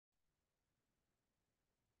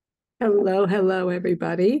Hello, hello,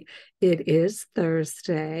 everybody. It is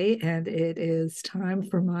Thursday and it is time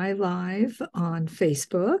for my live on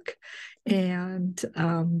Facebook. And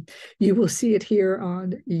you will see it here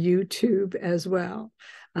on YouTube as well.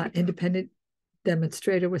 Independent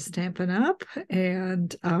demonstrator was Stampin' Up!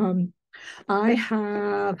 And I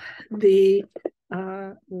have the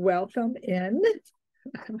welcome in.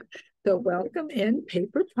 The welcome in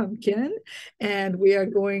paper pumpkin, and we are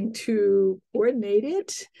going to coordinate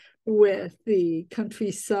it with the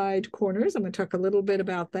countryside corners. I'm going to talk a little bit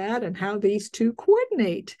about that and how these two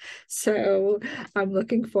coordinate. So I'm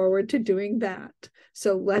looking forward to doing that.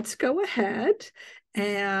 So let's go ahead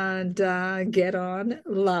and get on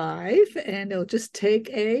live, and it'll just take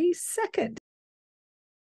a second.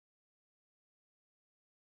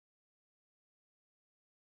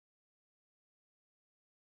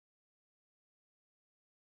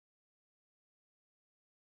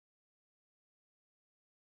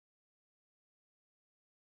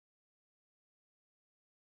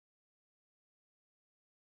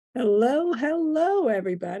 Hello, hello,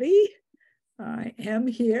 everybody. I am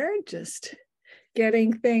here just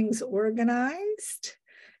getting things organized.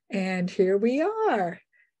 And here we are.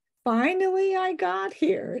 Finally, I got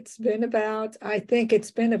here. I think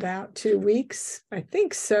it's been about 2 weeks. I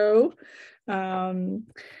think so. Um,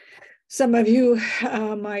 some of you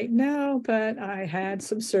might know, but I had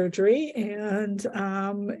some surgery and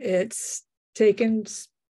it's taken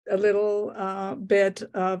a little bit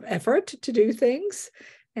of effort to do things.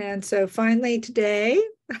 And so finally today,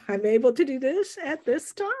 I'm able to do this at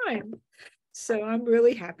this time. So I'm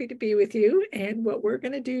really happy to be with you. And what we're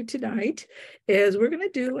going to do tonight is we're going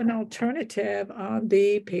to do an alternative on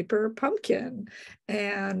the paper pumpkin.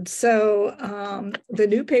 And so the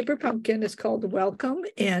new paper pumpkin is called Welcome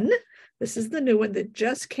In. This is the new one that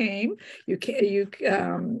just came. You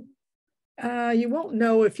won't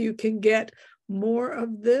know if you can get more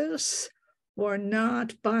of this or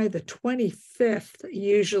not by the 25th,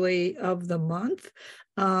 usually, of the month.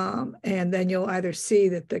 And then you'll either see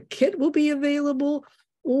that the kit will be available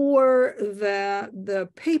or that the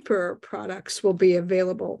paper products will be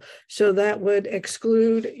available. So that would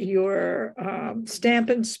exclude your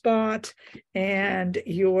Stampin' Spot and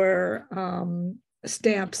your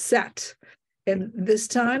stamp set. And this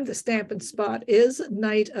time, the Stampin' Spot is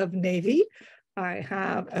Night of Navy. I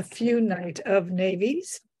have a few Night of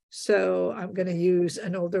Navies, so I'm going to use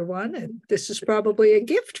an older one, and this is probably a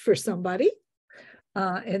gift for somebody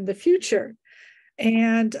in the future.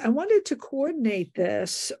 And I wanted to coordinate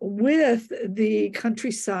this with the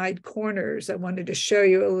countryside corners. I wanted to show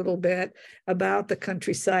you a little bit about the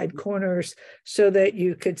countryside corners so that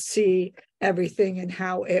you could see everything and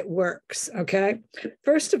how it works. Okay.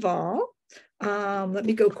 First of all, let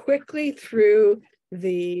me go quickly through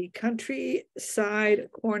the countryside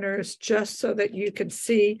corners just so that you can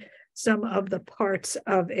see some of the parts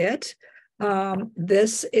of it.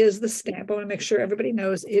 This is the stamp. I want to make sure everybody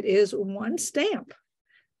knows it is one stamp.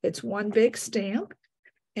 It's one big stamp.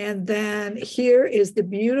 And then here is the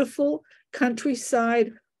beautiful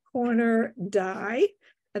countryside corner die.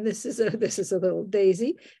 And this is a little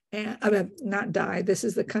daisy, and I mean, not die. This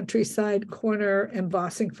is the countryside corner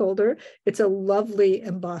embossing folder. It's a lovely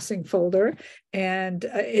embossing folder, and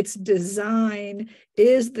its design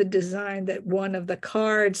is the design that one of the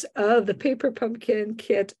cards of the paper pumpkin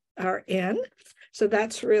kit are in. So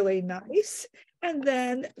that's really nice. And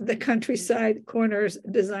then the countryside corners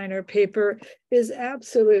designer paper is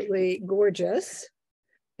absolutely gorgeous.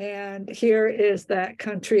 And here is that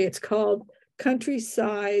country. It's called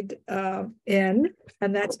Countryside In,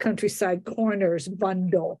 and that's Countryside Corners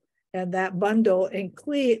bundle. And that bundle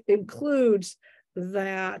includes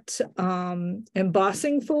that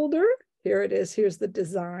embossing folder. Here it is. Here's the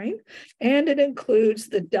design. And it includes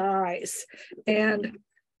the dies. And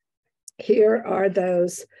here are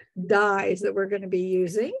those dies that we're going to be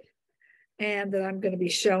using and that I'm going to be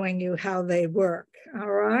showing you how they work.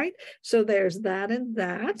 All right. So there's that and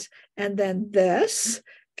that. And then this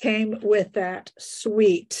came with that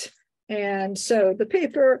suite. And so the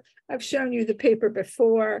paper, I've shown you the paper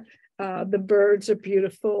before. The birds are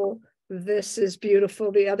beautiful. This is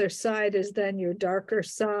beautiful. The other side is then your darker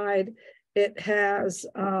side. It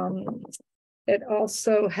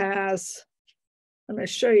also has, I'm going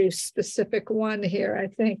to show you a specific one here. I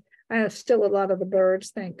think I have still a lot of the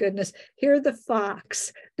birds, thank goodness. Here, the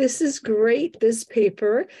fox. This is great. This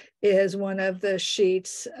paper is one of the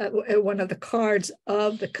sheets, one of the cards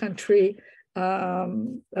of the country,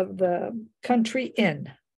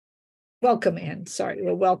 inn. Welcome in, sorry,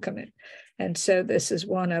 the welcome in. And so this is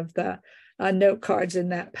one of the note cards in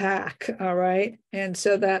that pack, all right? And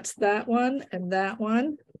so that's that one and that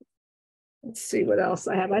one. Let's see what else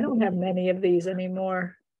I have. I don't have many of these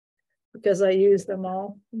anymore because I use them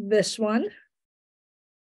all. This one,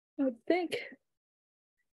 I think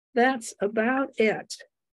that's about it.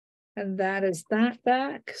 And that is that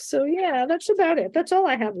back. So yeah, that's about it. That's all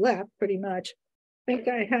I have left pretty much. I think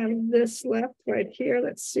I have this left right here.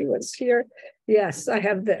 Let's see what's here. Yes, I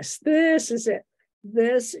have this. This is it.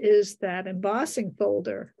 This is that embossing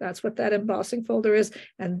folder. That's what that embossing folder is.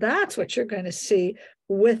 And that's what you're going to see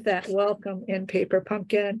with that welcome in Paper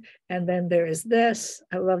Pumpkin. And then there is this.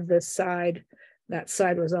 I love this side. That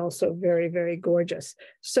side was also very, very gorgeous.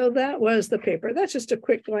 So that was the paper. That's just a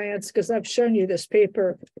quick glance because I've shown you this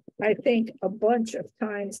paper, I think, a bunch of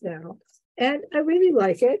times now. And I really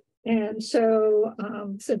like it. And so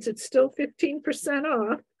since it's still 15%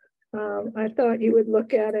 off, I thought you would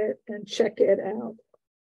look at it and check it out.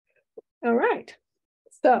 All right.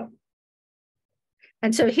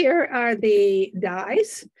 And so here are the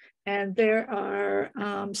dies. And there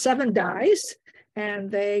are 7 dies.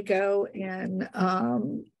 And they go in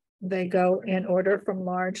order from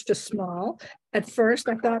large to small. At first,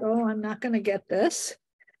 I thought, oh, I'm not going to get this,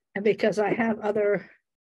 and because I have other,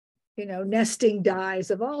 nesting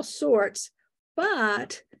dies of all sorts.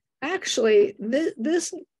 But actually,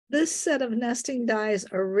 this set of nesting dies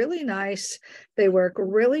are really nice. They work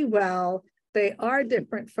really well. They are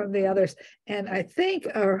different from the others, and I think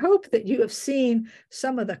or hope that you have seen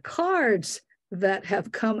some of the cards that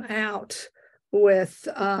have come out with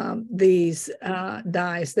these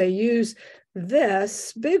dies. They use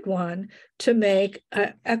this big one to make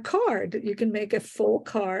a card. You can make a full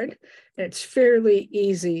card. It's fairly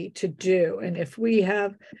easy to do. And if we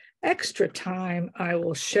have extra time, I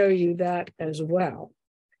will show you that as well.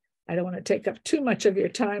 I don't want to take up too much of your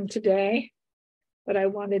time today, but I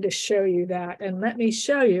wanted to show you that. And let me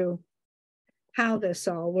show you how this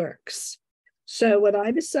all works. So what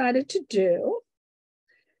I decided to do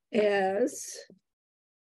is,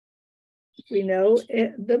 we know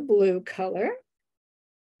the blue color.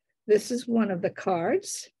 This is one of the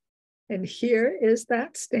cards. And here is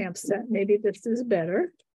that stamp set. Maybe this is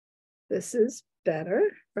better. This is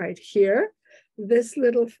better right here. This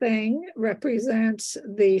little thing represents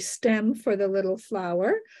the stem for the little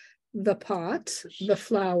flower, the pot, the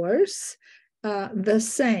flowers, the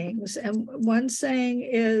sayings. And one saying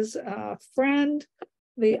is friend.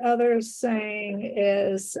 The other saying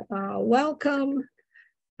is welcome.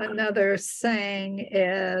 Another saying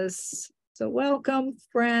is, so welcome,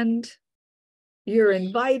 friend. You're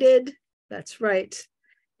invited. That's right.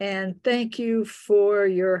 And thank you for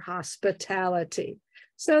your hospitality.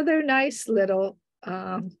 So they're nice little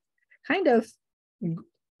kind of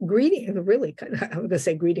greeting, really, I'm going to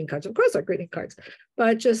say greeting cards. Of course, they're greeting cards,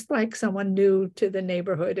 but just like someone new to the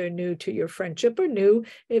neighborhood or new to your friendship or new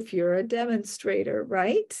if you're a demonstrator,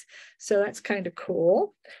 right? So that's kind of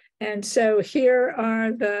cool. And so here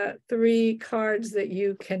are the 3 cards that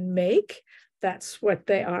you can make. That's what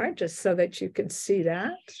they are, just so that you can see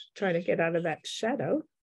that. Try to get out of that shadow.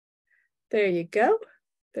 There you go.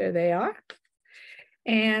 There they are.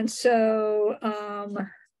 And so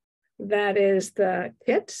that is the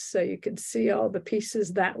kit. So you can see all the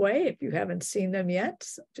pieces that way. If you haven't seen them yet,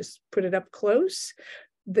 just put it up close.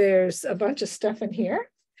 There's a bunch of stuff in here,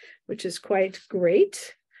 which is quite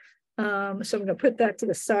great. So I'm going to put that to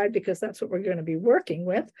the side because that's what we're going to be working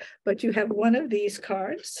with. But you have one of these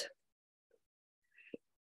cards.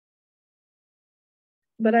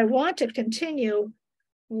 But I want to continue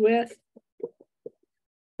with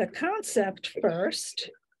the concept first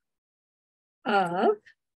of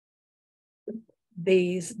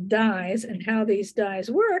these dies and how these dies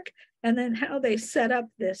work, and then how they set up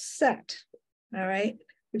this set, all right,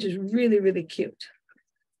 which is really, really cute.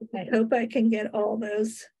 I hope I can get all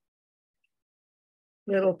those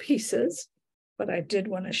little pieces, but I did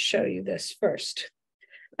want to show you this first.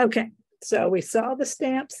 Okay, so we saw the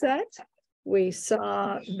stamp set. We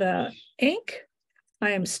saw the ink.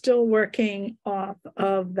 I am still working off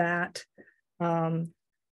of that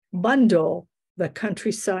bundle, the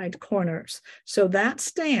Countryside Corners. So that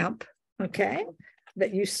stamp, okay,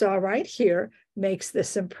 that you saw right here makes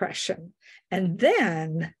this impression. And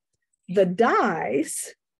then the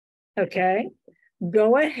dies, okay,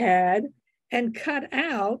 go ahead and cut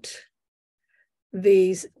out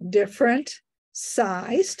these different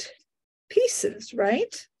sized pieces,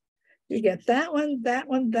 right? You get that one, that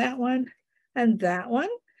one, that one, and that one.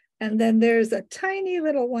 And then there's a tiny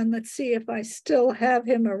little one. Let's see if I still have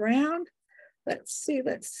him around. Let's see.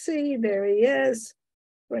 There he is.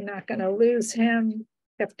 We're not going to lose him.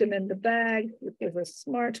 Kept him in the bag, which is a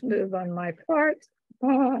smart move on my part.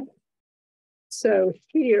 So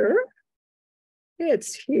here,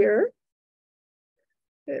 it's here.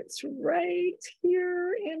 It's right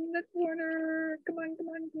here in the corner. Come on, come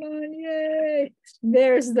on, come on. Yay.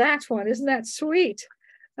 There's that one. Isn't that sweet?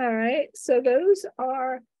 All right. So those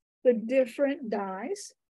are the different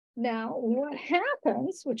dies. Now, what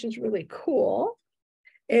happens, which is really cool,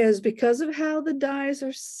 is because of how the dies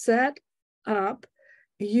are set up,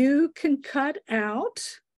 you can cut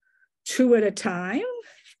out 2 at a time.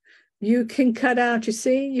 You can cut out, you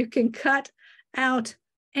see, you can cut out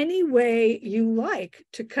any way you like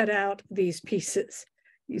to cut out these pieces.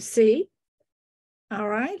 You see? All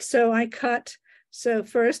right, so I cut, so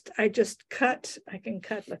first I just cut, I can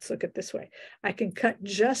cut, let's look at this way. I can cut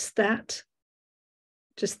just that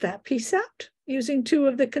piece out using 2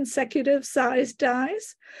 of the consecutive size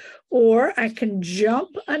dies, or I can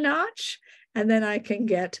jump a notch and then I can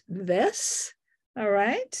get this. All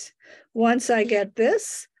right, once I get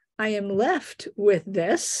this, I am left with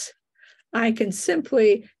this. I can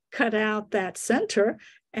simply cut out that center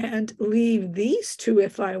and leave these 2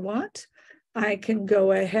 if I want. I can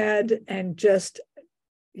go ahead and just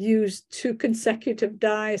use 2 consecutive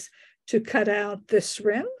dies to cut out this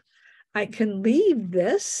rim. I can leave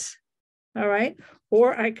this, all right,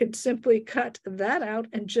 or I could simply cut that out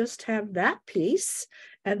and just have that piece,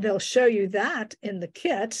 and they'll show you that in the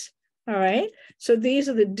kit, all right? So these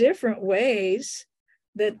are the different ways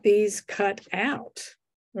that these cut out,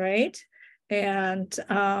 right? And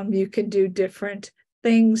you can do different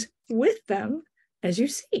things with them as you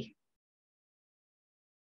see.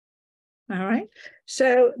 All right,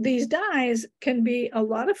 so these dies can be a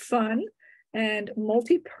lot of fun and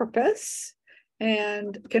multi-purpose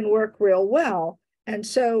and can work real well. And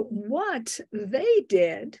so what they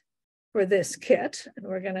did for this kit, and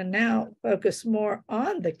we're going to now focus more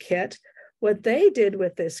on the kit, what they did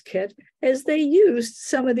with this kit is they used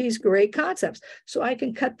some of these great concepts. So I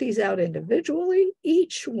can cut these out individually,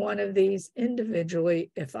 each one of these individually,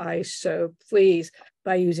 if I so please,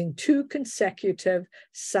 by using 2 consecutive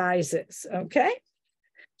sizes, okay?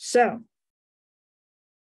 So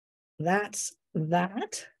that's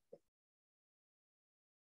that.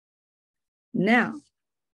 Now,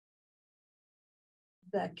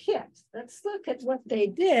 the kit, let's look at what they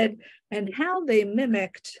did and how they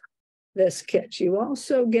mimicked this kit. You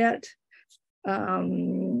also get,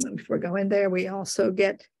 if we're going there, we also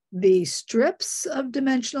get the strips of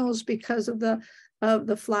dimensionals because of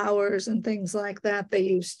the flowers and things like that. They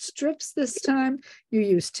used strips this time. You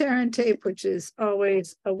use tear and tape, which is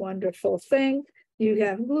always a wonderful thing. You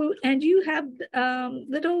have glue and you have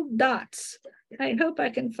little dots. I hope I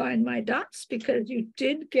can find my dots because you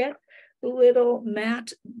did get little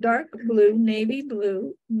matte dark blue, navy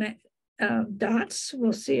blue dots.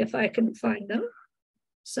 We'll see if I can find them.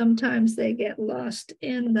 Sometimes they get lost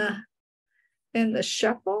in the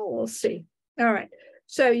shuffle. We'll see. All right.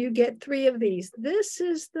 So you get 3 of these. This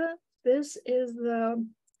is the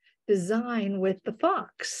design with the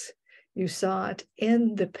fox. You saw it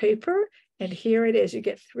in the paper, and here it is. You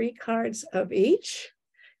get 3 cards of each.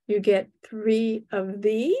 You get 3 of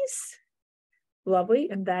these. Lovely.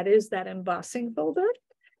 And that is that embossing folder.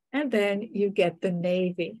 And then you get the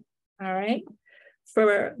navy. All right.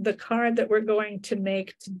 For the card that we're going to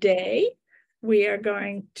make today, we are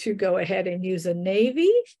going to go ahead and use a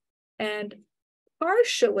navy and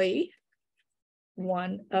partially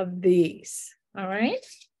one of these. All right.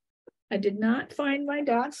 I did not find my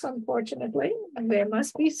dots, unfortunately. They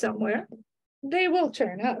must be somewhere. They will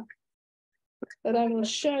turn up. But I will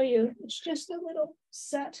show you. It's just a little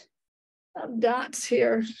set of dots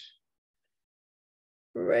here.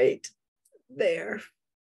 Right there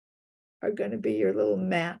are going to be your little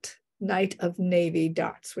matte Night of Navy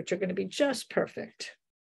dots, which are going to be just perfect.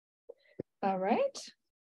 All right.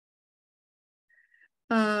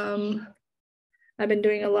 I've been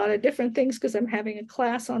doing a lot of different things because I'm having a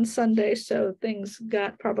class on Sunday, so things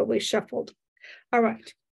got probably shuffled. All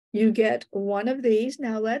right, you get one of these.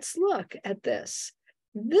 Now let's look at this.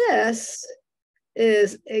 This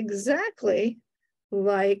is exactly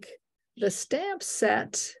like the stamp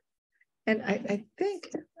set. And I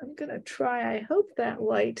think I'm going to try, I hope that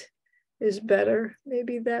light is better.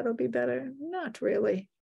 Maybe that'll be better. Not really.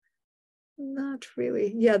 Not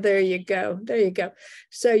really. Yeah, there you go. There you go.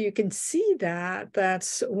 So you can see that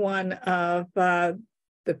that's one of the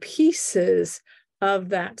pieces of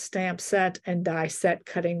that stamp set and die set,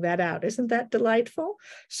 cutting that out. Isn't that delightful?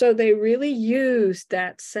 So they really used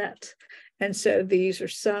that set. And so these are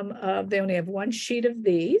some of, they only have 1 sheet of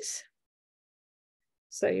these.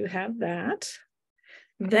 So you have that.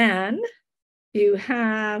 Then you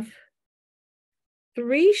have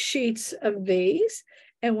 3 sheets of these.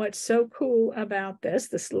 And what's so cool about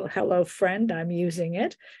this little hello friend, I'm using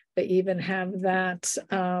it. They even have that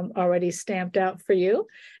already stamped out for you.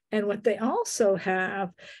 And what they also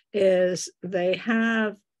have is they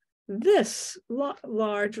have this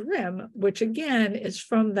large rim, which again is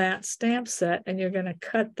from that stamp set, and you're going to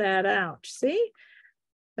cut that out. See?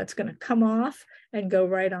 That's going to come off and go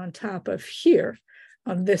right on top of here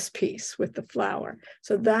on this piece with the flower.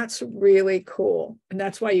 So that's really cool. And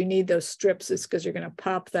that's why you need those strips, is because you're going to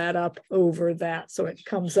pop that up over that. So it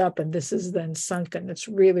comes up and this is then sunken. It's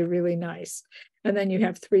really, really nice. And then you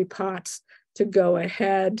have 3 pots to go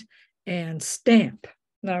ahead and stamp.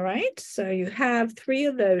 All right. So you have 3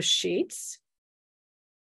 of those sheets.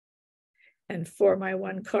 And for my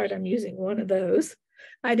 1 card, I'm using 1 of those.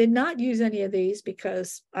 I did not use any of these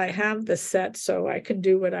because I have the set, so I can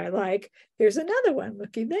do what I like. Here's another one,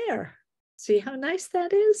 looky there. See how nice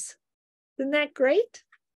that is? Isn't that great?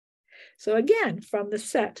 So again, from the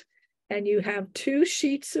set, and you have 2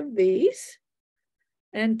 sheets of these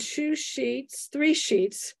and 3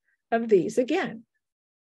 sheets of these again,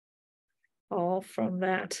 all from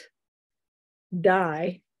that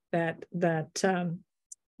die, that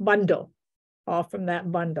bundle. All from that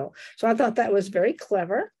bundle. So I thought that was very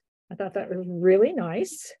clever. I thought that was really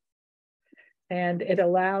nice. And it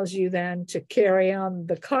allows you then to carry on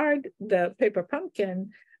the card, the paper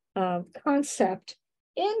pumpkin concept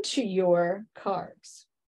into your cards.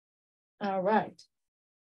 All right.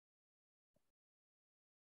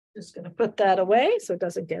 Just going to put that away so it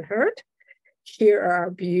doesn't get hurt. Here are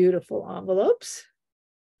our beautiful envelopes.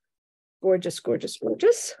 Gorgeous, gorgeous,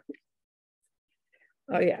 gorgeous.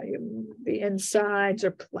 Oh yeah, the insides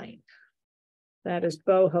are plain. That is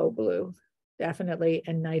boho blue, definitely,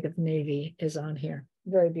 and Night of Navy is on here.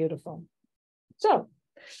 Very beautiful. So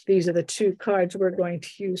these are the 2 cards we're going to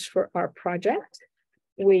use for our project.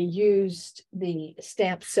 We used the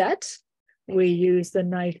stamp set. We used the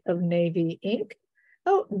Night of Navy ink.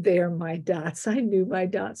 Oh, there are my dots. I knew my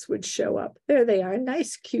dots would show up. There they are,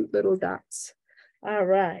 nice, cute little dots. All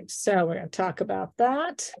right, so we're going to talk about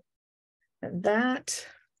that. And that,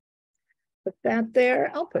 put that there.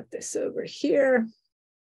 I'll put this over here.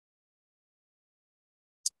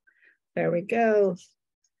 There we go.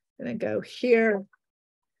 I'm gonna go here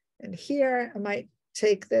and here. I might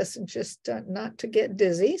take this and just not to get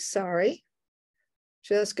dizzy, sorry.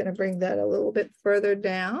 Just gonna bring that a little bit further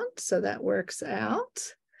down so that works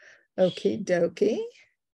out. Okie dokie.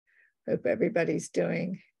 Hope everybody's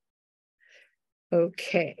doing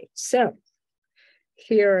okay. So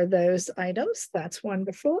here are those items. That's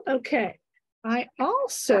wonderful. Okay. I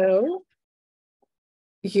also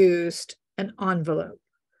used an envelope.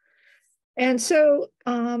 And so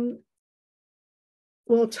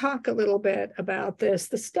we'll talk a little bit about this.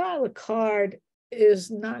 The style of card is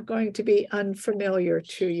not going to be unfamiliar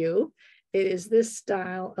to you. It is this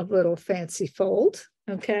style of little fancy fold,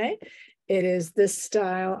 okay? It is this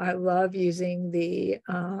style. I love using the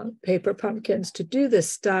paper pumpkins to do this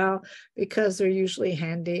style because they're usually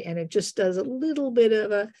handy, and it just does a little bit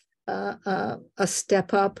of a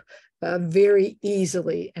step up very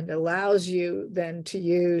easily, and allows you then to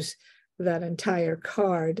use that entire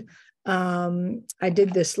card. I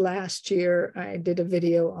did this last year. I did a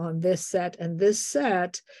video on this set, and this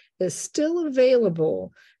set is still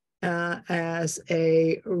available as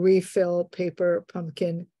a refill paper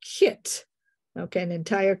pumpkin kit. Okay, an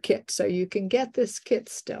entire kit. So you can get this kit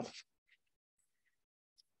still,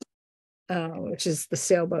 which is the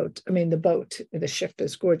sailboat. I mean, the boat, the ship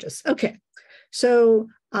is gorgeous. Okay, so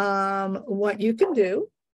what you can do,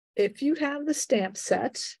 if you have the stamp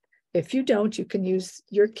set, if you don't, you can use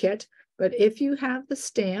your kit. But if you have the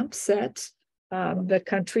stamp set, the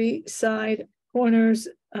Countryside Corners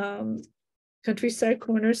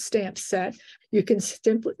stamp set, you can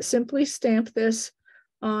simply stamp this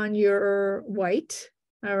on your white,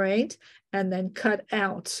 all right, and then cut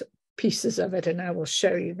out pieces of it, and I will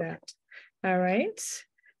show you that. All right.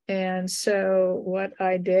 And so what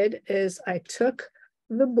I did is I took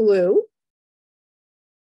the blue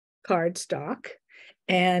cardstock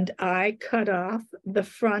and I cut off the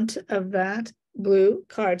front of that blue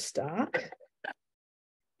cardstock,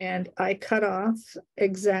 and I cut off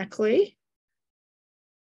exactly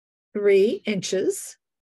 3 inches,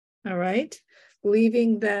 all right,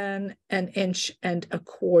 leaving then 1.25 inches,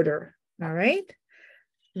 all right.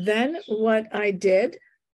 Then what I did,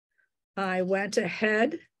 I went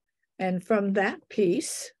ahead and from that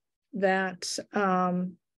piece, that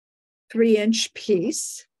 3-inch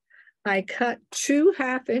piece, I cut 2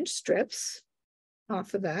 half-inch strips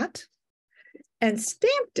off of that and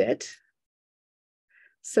stamped it,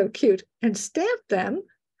 so cute, and stamped them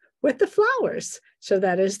with the flowers. So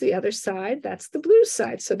that is the other side. That's the blue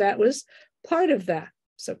side. So that was part of that.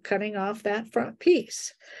 So cutting off that front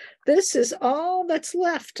piece. This is all that's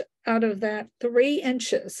left out of that 3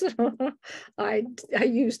 inches. I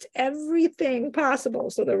used everything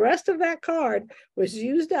possible. So the rest of that card was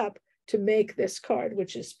used up to make this card,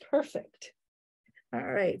 which is perfect. All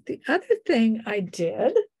right, the other thing I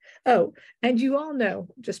did, oh, and you all know,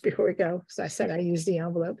 just before we go, because I said I used the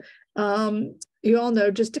envelope, you all know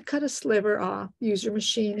just to cut a sliver off, use your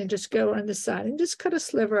machine and just go on the side and just cut a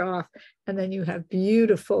sliver off. And then you have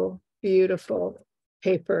beautiful, beautiful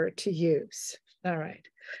paper to use. All right.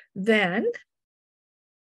 Then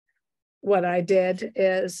what I did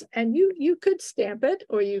is, and you could stamp it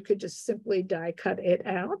or you could just simply die cut it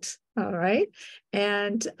out. All right.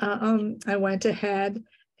 And I went ahead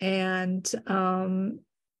and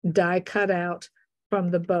die cut out from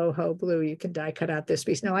the boho blue. You can die cut out this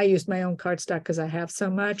piece. Now I used my own cardstock because I have so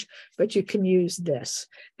much, but you can use this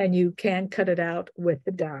and you can cut it out with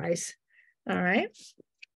the dies. All right.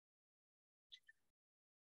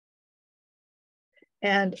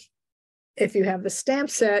 And if you have the stamp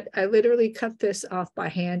set, I literally cut this off by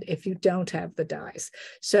hand if you don't have the dies.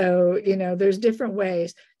 So, you know, there's different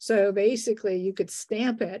ways. So basically you could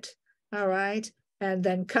stamp it, all right, and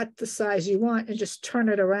then cut the size you want and just turn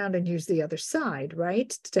it around and use the other side, right,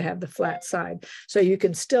 to have the flat side. So you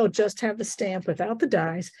can still just have the stamp without the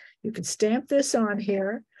dies. You can stamp this on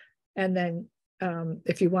here, and then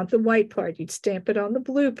if you want the white part, you'd stamp it on the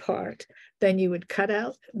blue part. Then you would cut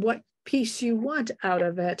out what piece you want out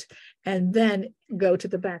of it and then go to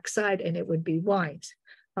the back side and it would be white.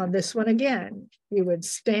 On this one again, you would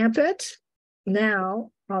stamp it now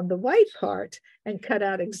on the white part and cut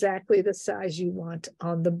out exactly the size you want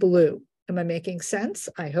on the blue. Am I making sense?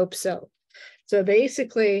 I hope so. So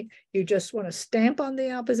basically, you just want to stamp on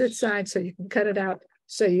the opposite side so you can cut it out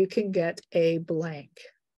so you can get a blank.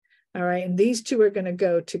 All right, and these two are going to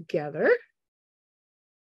go together.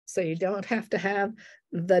 So you don't have to have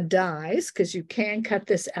the dies because you can cut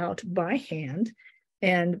this out by hand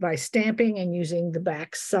and by stamping and using the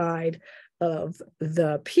back side of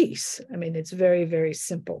the piece. I mean, it's very, very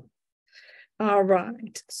simple. All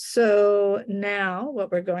right, so now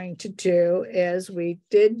what we're going to do is we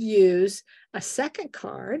did use a second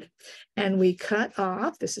card and we cut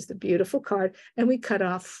off, this is the beautiful card, and we cut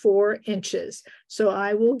off 4 inches. So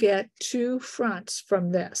I will get 2 fronts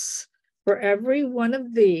from this. For every one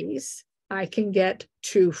of these, I can get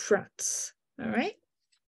 2 fronts, all right?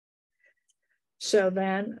 So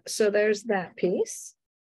there's that piece.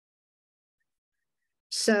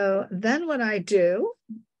 So then what I do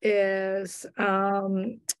is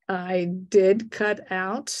I did cut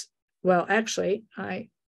out, well, actually, I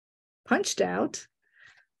punched out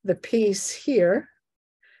the piece here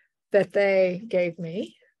that they gave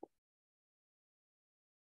me,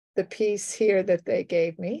 the piece here that they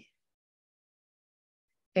gave me,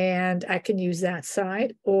 and I can use that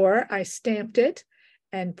side, or I stamped it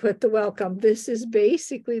and put the welcome. This is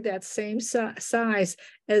basically that same size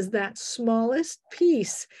as that smallest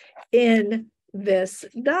piece in this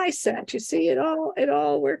die set. You see, it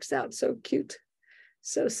all works out so cute.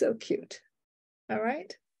 So cute. All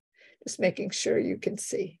right. Just making sure you can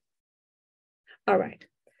see. All right.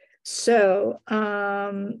 So,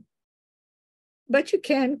 but you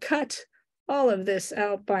can cut all of this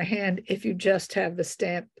out by hand if you just have the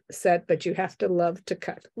stamp set, but you have to love to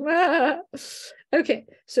cut. Okay,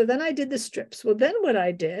 so then I did the strips. Well, then what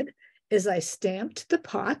I did is I stamped the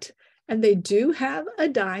pot, and they do have a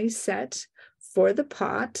die set for the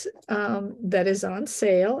pot that is on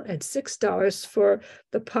sale at $6 for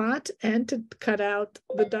the pot, and to cut out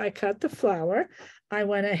the die cut the flower. I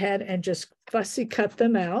went ahead and just fussy cut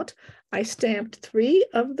them out. I stamped 3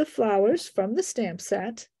 of the flowers from the stamp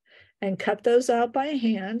set and cut those out by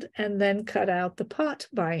hand, and then cut out the pot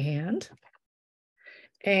by hand.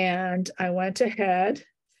 And I went ahead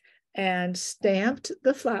and stamped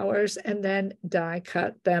the flowers and then die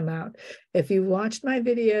cut them out. If you watched my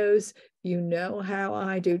videos, you know how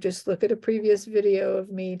I do. Just look at a previous video of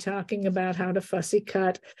me talking about how to fussy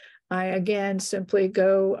cut. I, again, simply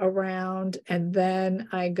go around and then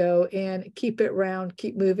I go in, keep it round,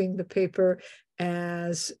 keep moving the paper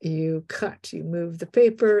as you cut. You move the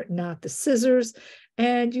paper, not the scissors,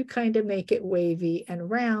 and you kind of make it wavy and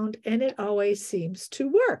round, and it always seems to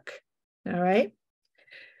work. All right.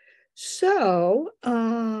 So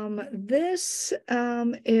this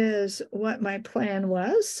is what my plan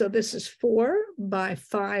was. So this is 4 by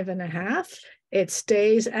 5.5. It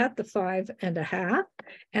stays at the 5.5.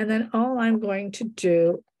 And then all I'm going to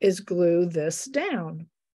do is glue this down.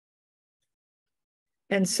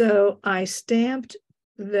 And so I stamped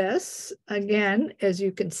this again, as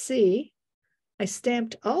you can see, I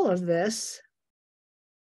stamped all of this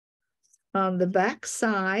on the back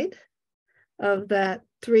side of that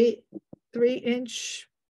 3-inch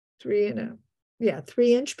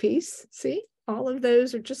piece. See, all of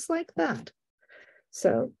those are just like that.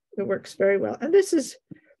 So it works very well. And this is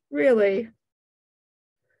really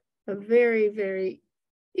a very, very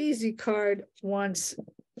easy card once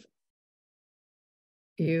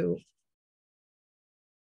you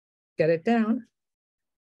get it down.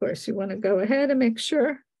 Of course, you want to go ahead and make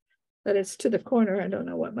sure that it's to the corner. I don't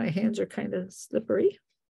know what, my hands are kind of slippery.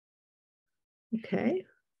 Okay.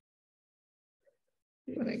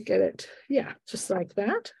 You want to get it, yeah, just like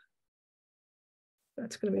that.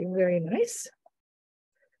 That's going to be very nice.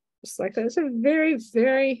 Just like that. It's a very,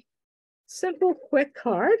 very simple, quick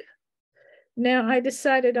card. Now I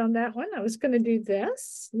decided on that one, I was going to do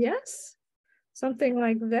this. Yes, something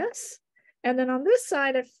like this. And then on this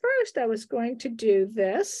side, at first, I was going to do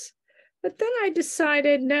this. But then I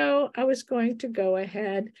decided, no, I was going to go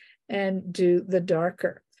ahead and do the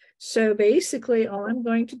darker. So basically, all I'm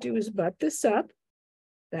going to do is butt this up.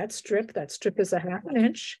 That strip is a 1/2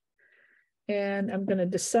 inch. And I'm going to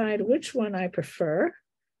decide which one I prefer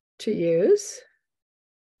to use.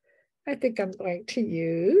 I think I'm going to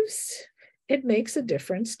use, it makes a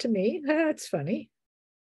difference to me. That's funny.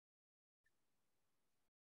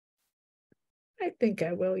 I think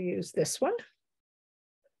I will use this one.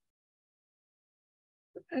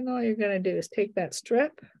 And all you're going to do is take that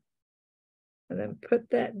strip and then put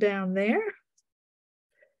that down there.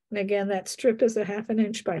 And again, that strip is a 1/2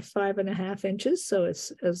 inch by 5.5 inches. So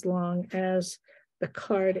it's as long as the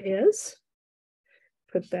card is.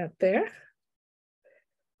 Put that there.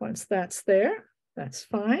 Once that's there, that's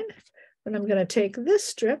fine. Then I'm going to take this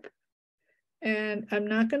strip and I'm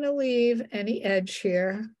not going to leave any edge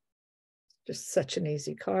here. Just such an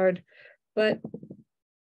easy card, but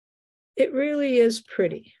it really is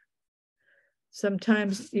pretty.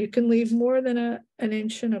 Sometimes you can leave more than an 1.25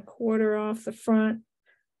 inches off the front.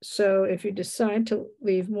 So if you decide to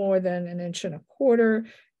leave more than 1.25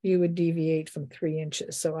 inches, you would deviate from 3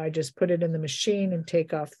 inches. So I just put it in the machine and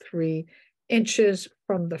take off 3 inches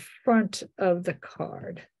from the front of the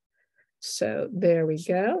card. So there we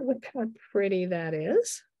go. Look how pretty that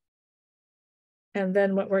is. And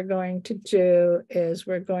then what we're going to do is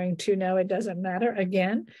we're going to, now it doesn't matter.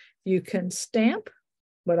 Again, you can stamp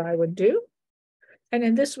what I would do. And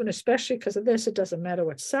in this one, especially because of this, it doesn't matter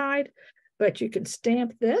what side, but you can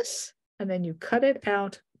stamp this and then you cut it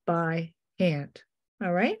out by hand.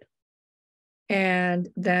 All right. And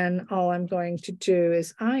then all I'm going to do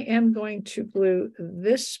is I am going to glue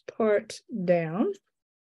this part down.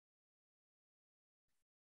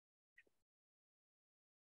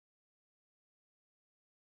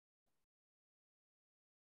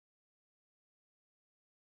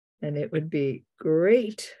 And it would be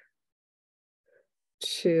great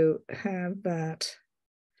to have that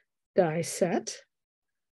die set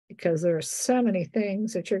because there are so many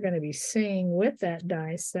things that you're going to be seeing with that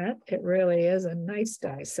die set. It really is a nice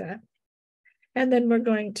die set. And then we're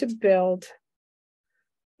going to build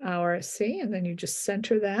our, see, and then you just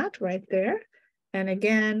center that right there. And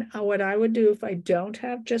again, what I would do if I don't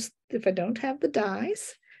have the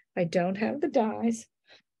dies,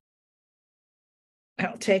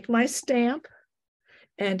 I'll take my stamp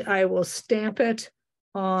and I will stamp it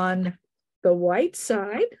on the white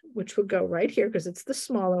side, which will go right here because it's the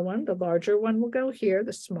smaller one. The larger one will go here.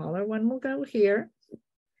 The smaller one will go here.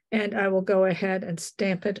 And I will go ahead and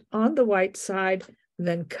stamp it on the white side,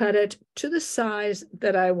 then cut it to the size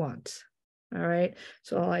that I want. All right.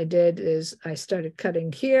 So all I did is I started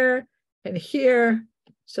cutting here and here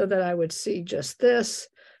so that I would see just this.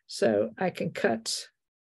 So I can cut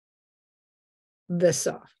this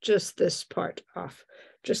off, just this part off,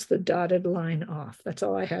 just the dotted line off. That's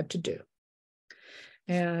all I had to do.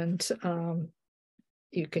 And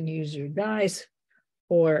you can use your dies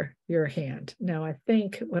or your hand. Now, I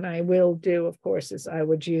think what I will do, of course, is I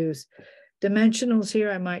would use dimensionals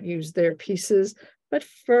here. I might use their pieces, but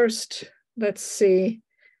first, let's see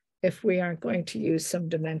if we aren't going to use some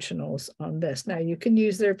dimensionals on this. Now, you can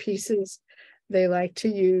use their pieces. They like to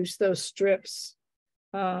use those strips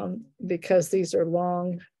because these are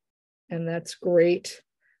long, and that's great.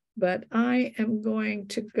 But I am going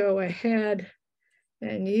to go ahead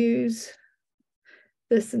and use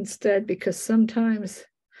this instead because sometimes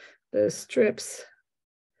those strips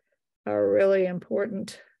are really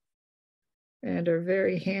important and are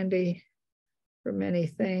very handy for many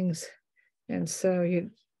things. And so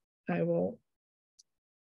I will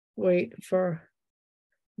wait for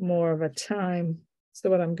more of a time. So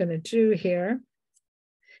what I'm going to do here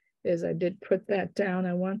is I did put that down.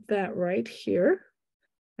 I want that right here.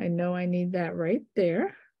 I know I need that right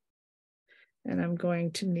there. And I'm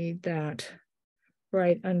going to need that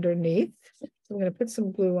right underneath. So I'm going to put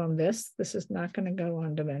some glue on this. This is not going to go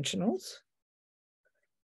on dimensionals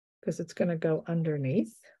because it's going to go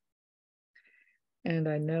underneath. And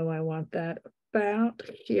I know I want that about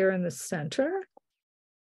here in the center,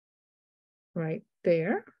 right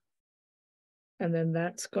there. And then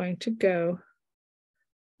that's going to go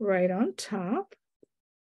right on top.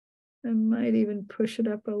 I might even push it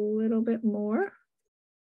up a little bit more.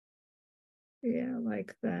 Yeah,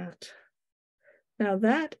 like that. Now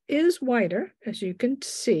that is wider, as you can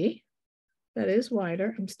see. That is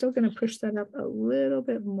wider. I'm still going to push that up a little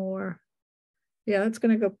bit more. Yeah, that's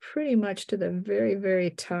going to go pretty much to the very, very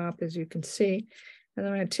top, as you can see. And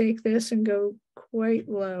I'm going to take this and go quite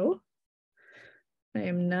low. I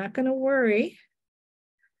am not going to worry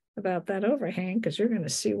about that overhang because you're going to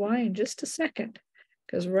see why in just a second.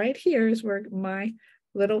 Because right here is where my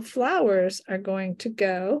little flowers are going to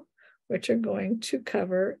go, which are going to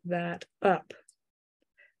cover that up,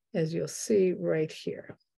 as you'll see right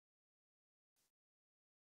here.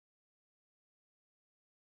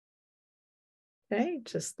 Okay,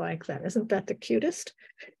 just like that. Isn't that the cutest?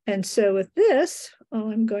 And so with this,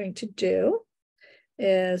 all I'm going to do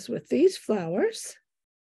is with these flowers,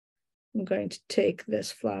 I'm going to take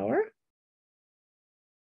this flower.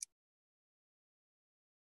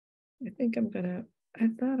 I think I'm gonna, I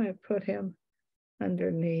thought I put him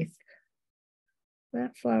underneath.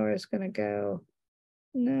 That flower is gonna go,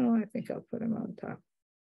 no, I think I'll put him on top.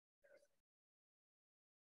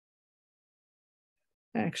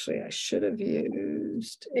 Actually, I should have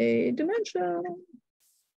used a dimensional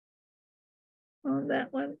on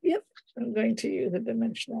that one. Yep, I'm going to use a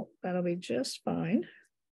dimensional. That'll be just fine.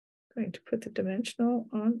 I'm going to put the dimensional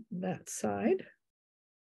on that side.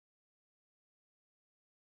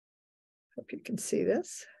 Hope you can see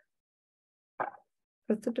this.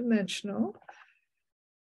 Put the dimensional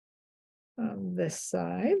on this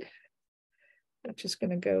side, which is going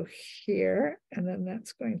to go here, and then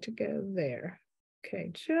that's going to go there.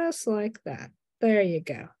 Okay, just like that. There you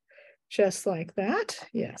go. Just like that,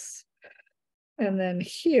 yes. And then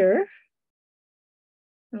here,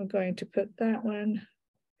 I'm going to put that one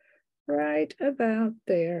right about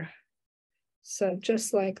there. So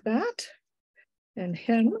just like that. And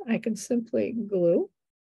him, I can simply glue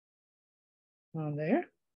on there.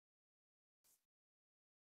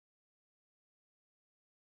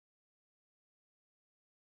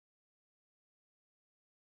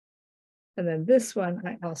 And then this one,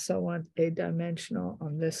 I also want a dimensional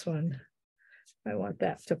on this one. I want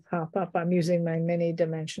that to pop up. I'm using my mini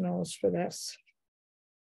dimensionals for this.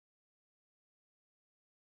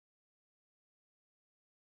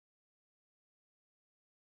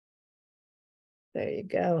 There you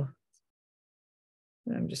go.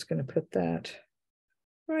 And I'm just going to put that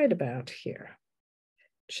right about here,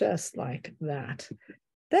 just like that.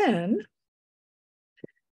 Then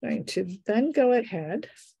I'm going to then go ahead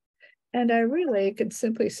and I really can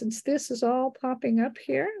simply, since this is all popping up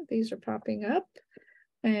here, these are popping up.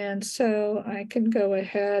 And so I can go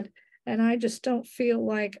ahead and I just don't feel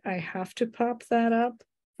like I have to pop that up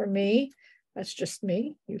for me. That's just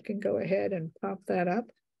me. You can go ahead and pop that up.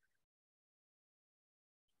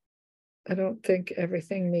 I don't think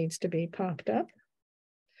everything needs to be popped up.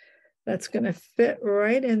 That's going to fit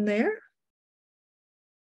right in there.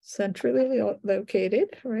 Centrally located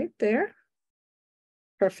right there.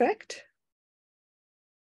 Perfect.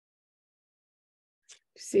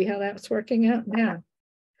 See how that's working out now?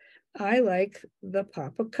 I like the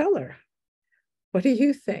pop of color. What do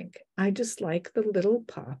you think? I just like the little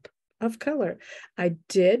pop of color. I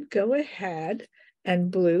did go ahead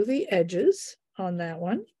and blue the edges on that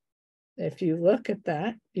one. If you look at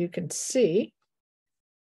that, you can see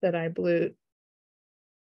that I blew.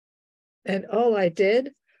 And all I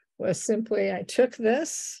did was simply, I took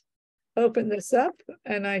this, opened this up,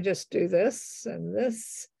 and I just do this and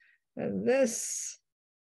this and this.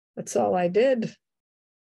 That's all I did.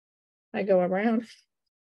 I go around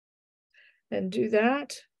and do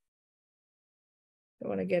that. Don't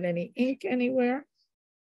want to get any ink anywhere.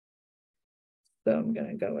 So I'm going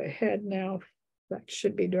to go ahead now. That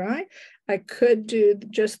should be dry. I could do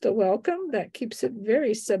just the welcome. That keeps it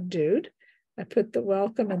very subdued. I put the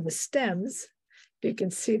welcome and the stems. You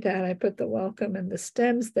can see that I put the welcome and the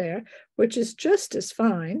stems there, which is just as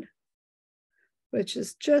fine.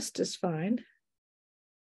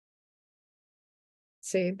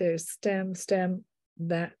 See, there's stem,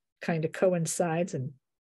 that kind of coincides, and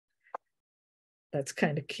that's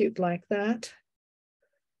kind of cute like that.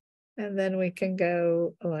 And then we can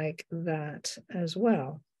go like that as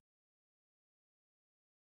well.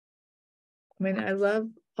 I mean, I love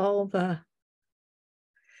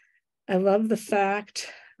the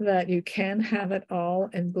fact that you can have it all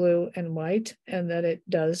in blue and white and that it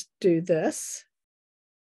does do this.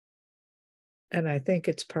 And I think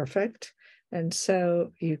it's perfect. And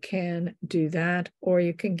so you can do that, or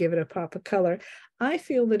you can give it a pop of color. I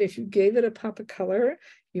feel that if you gave it a pop of color,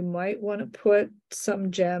 you might want to put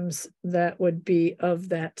some gems that would be of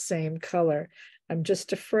that same color. I'm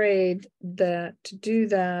just afraid that to do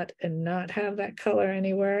that and not have that color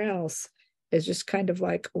anywhere else is just kind of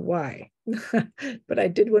like, why? But I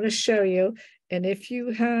did want to show you. And if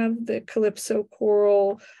you have the Calypso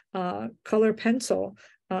Coral color pencil,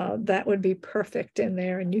 that would be perfect in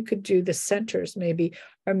there. And you could do the centers maybe,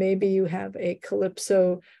 or maybe you have a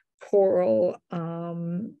Calypso Coral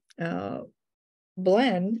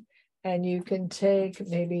blend, and you can take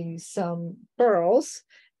maybe some pearls.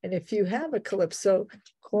 And if you have a Calypso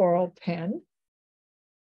Coral pen,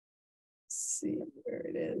 let's see where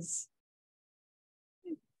it is.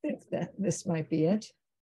 I think that this might be it.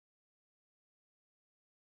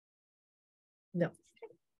 No,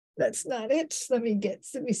 that's not it. Let me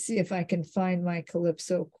see if I can find my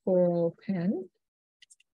Calypso Coral pen.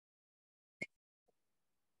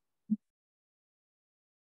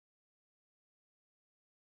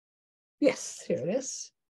 Yes, here it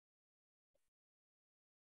is.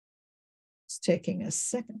 It's taking a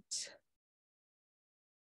second.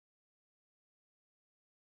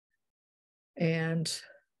 And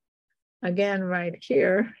again, right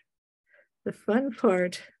here, the fun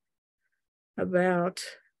part about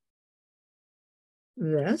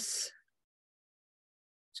this,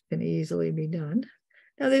 which can easily be done.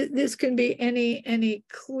 Now, this can be any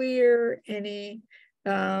clear, any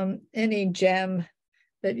gem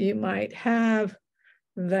that you might have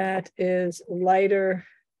that is lighter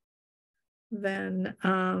than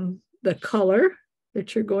the color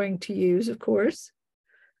that you're going to use, of course.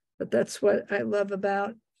 But that's what I love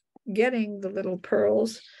about getting the little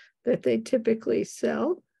pearls that they typically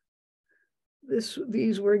sell.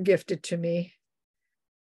 These were gifted to me,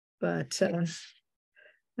 but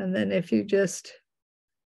and then if you just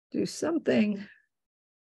do something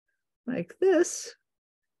like this,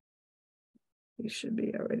 you should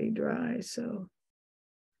be already dry. So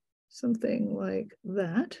something like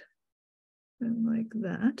that and like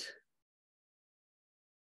that.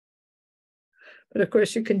 But of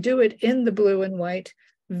course, you can do it in the blue and white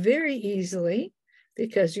very easily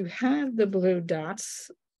because you have the blue dots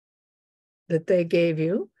that they gave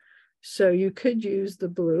you. So you could use the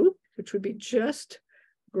blue, which would be just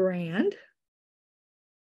grand.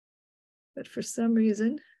 But for some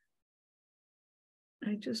reason,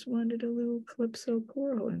 I just wanted a little Calypso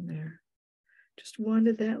Coral in there. Just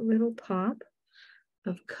wanted that little pop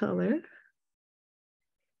of color.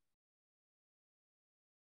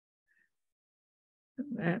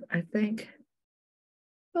 And that, I think,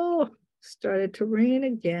 oh, started to rain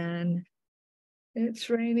again. It's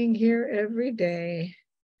raining here every day.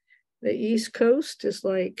 The East Coast is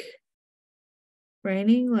like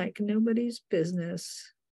raining like nobody's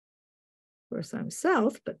business. Of course, I'm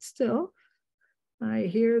south, but still, I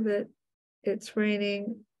hear that it's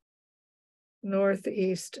raining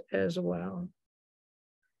northeast as well.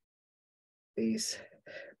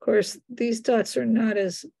 Of course, these dots are not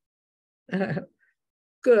as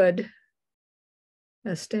good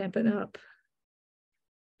as Stampin' Up!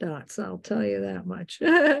 Dots, I'll tell you that much.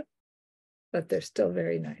 But they're still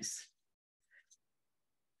very nice.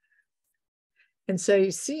 And so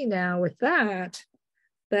you see now with that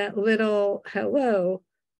little hello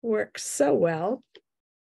works so well.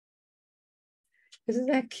 Isn't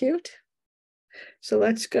that cute? So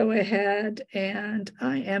let's go ahead, and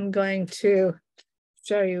I am going to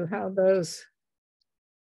show you how those,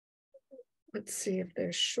 let's see if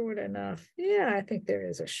they're short enough. Yeah, I think there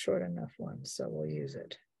is a short enough one, so we'll use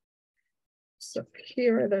it. So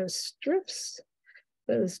here are those strips,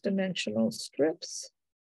 those dimensional strips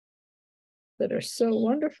that are so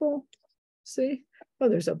wonderful. See? Oh,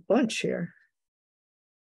 there's a bunch here.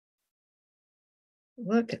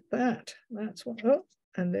 Look at that. That's one. Oh,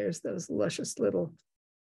 and there's those luscious little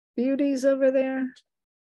beauties over there.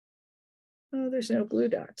 Oh, there's no blue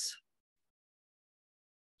dots.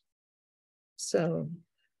 So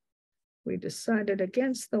we decided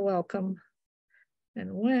against the welcome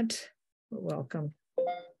and went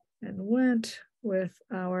with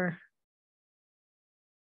our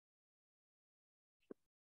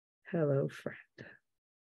hello friend.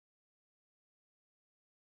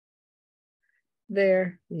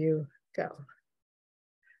 There you go.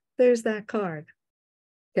 There's that card.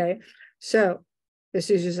 Okay, so this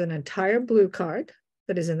uses an entire blue card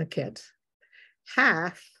that is in the kit,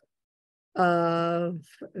 half of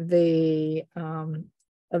the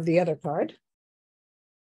other card,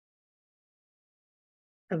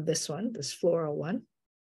 of this one, this floral one.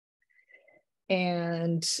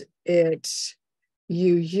 And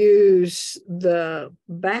you use the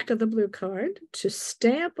back of the blue card to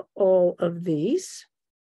stamp all of these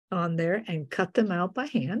on there and cut them out by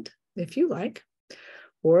hand if you like.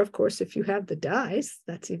 Or of course, if you have the dies,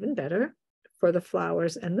 that's even better for the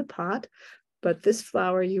flowers and the pot. But this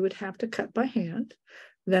flower you would have to cut by hand.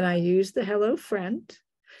 Then I use the Hello Friend.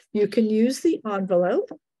 You can use the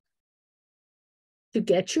envelope to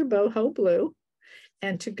get your boho blue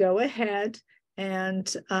and to go ahead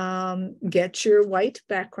and get your white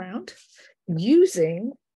background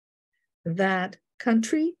using that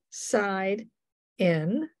Countryside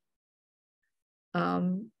Inn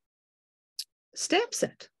stamp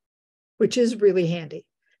set, which is really handy.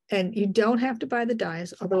 And you don't have to buy the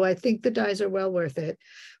dies, although I think the dies are well worth it.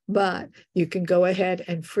 But you can go ahead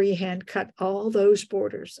and freehand cut all those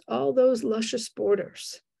borders, all those luscious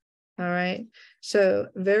borders. All right. So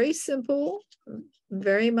very simple,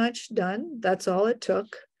 very much done. That's all it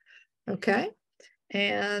took. Okay.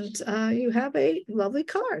 And you have a lovely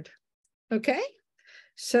card. Okay.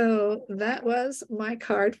 So that was my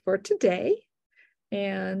card for today.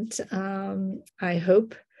 And I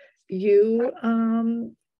hope you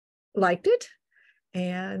liked it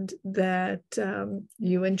and that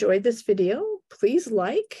you enjoyed this video. Please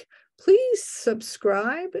like, please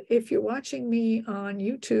subscribe. If you're watching me on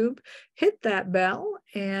YouTube, hit that bell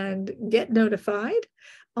and get notified.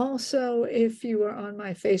 Also, if you are on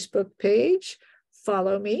my Facebook page,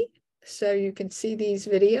 follow me so you can see these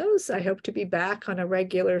videos. I hope to be back on a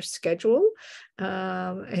regular schedule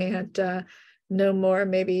and no more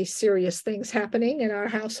maybe serious things happening in our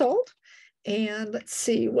household. And let's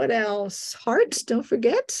see what else. Hearts, don't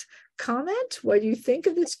forget, comment what you think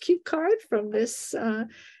of this cute card from this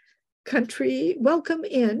Country Welcome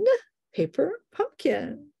Inn paper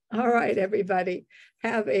pumpkin. All right, everybody,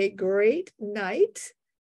 have a great night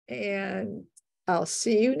and I'll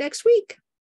see you next week.